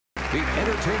the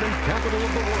entertainment capital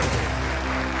of the world.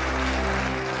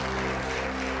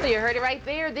 So you heard it right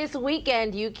there. This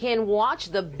weekend, you can watch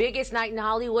the biggest night in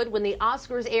Hollywood when the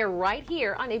Oscars air right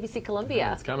here on ABC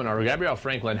Columbia. It's coming. Our Gabrielle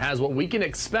Franklin has what we can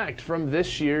expect from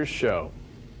this year's show.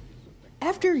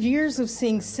 After years of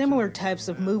seeing similar types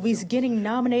of movies getting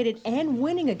nominated and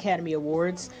winning Academy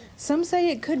Awards, some say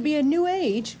it could be a new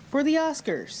age for the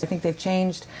Oscars. I think they've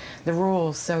changed the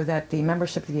rules so that the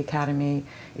membership of the Academy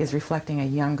is reflecting a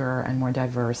younger and more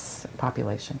diverse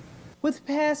population. With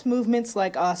past movements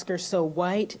like Oscars So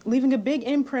White leaving a big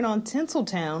imprint on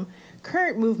Tinseltown,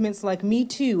 current movements like Me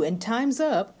Too and Time's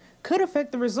Up could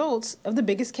affect the results of the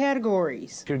biggest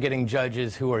categories. You're getting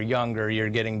judges who are younger, you're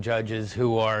getting judges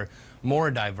who are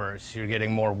more diverse, you're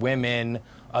getting more women,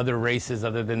 other races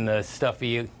other than the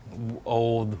stuffy,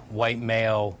 old, white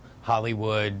male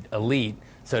Hollywood elite,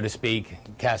 so to speak,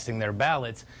 casting their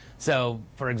ballots. So,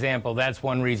 for example, that's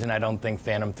one reason I don't think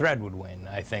Phantom Thread would win.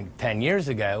 I think 10 years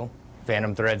ago,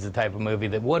 Phantom Thread's the type of movie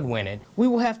that would win it. We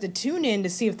will have to tune in to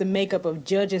see if the makeup of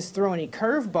judges throw any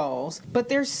curveballs, but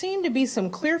there seem to be some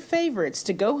clear favorites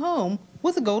to go home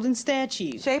with a golden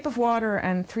statue. Shape of Water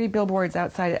and Three Billboards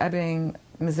Outside Ebbing,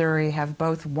 Missouri have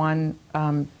both won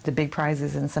the big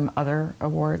prizes in some other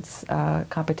awards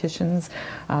competitions,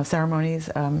 ceremonies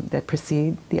that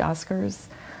precede the Oscars.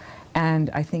 And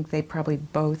I think they probably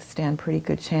both stand pretty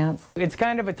good chance. It's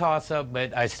kind of a toss-up,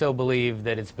 but I still believe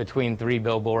that it's between Three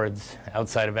Billboards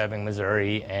Outside of Ebbing,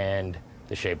 Missouri and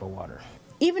The Shape of Water.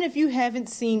 Even if you haven't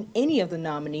seen any of the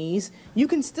nominees, you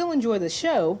can still enjoy the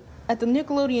show at the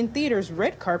Nickelodeon Theater's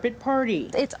red carpet party.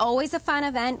 It's always a fun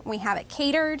event. We have it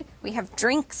catered, we have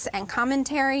drinks and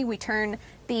commentary, we turn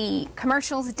the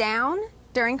commercials down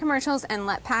during commercials and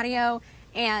let Patio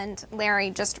and Larry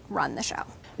just run the show.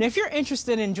 Now, if you're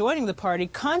interested in joining the party,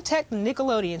 contact the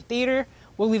Nickelodeon Theater.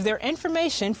 We'll leave their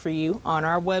information for you on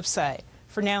our website.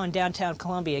 For now, in downtown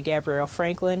Columbia, Gabrielle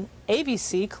Franklin,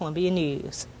 ABC Columbia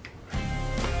News.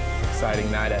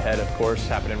 Exciting night ahead, of course,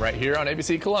 happening right here on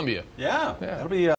ABC Columbia. Yeah. That'll be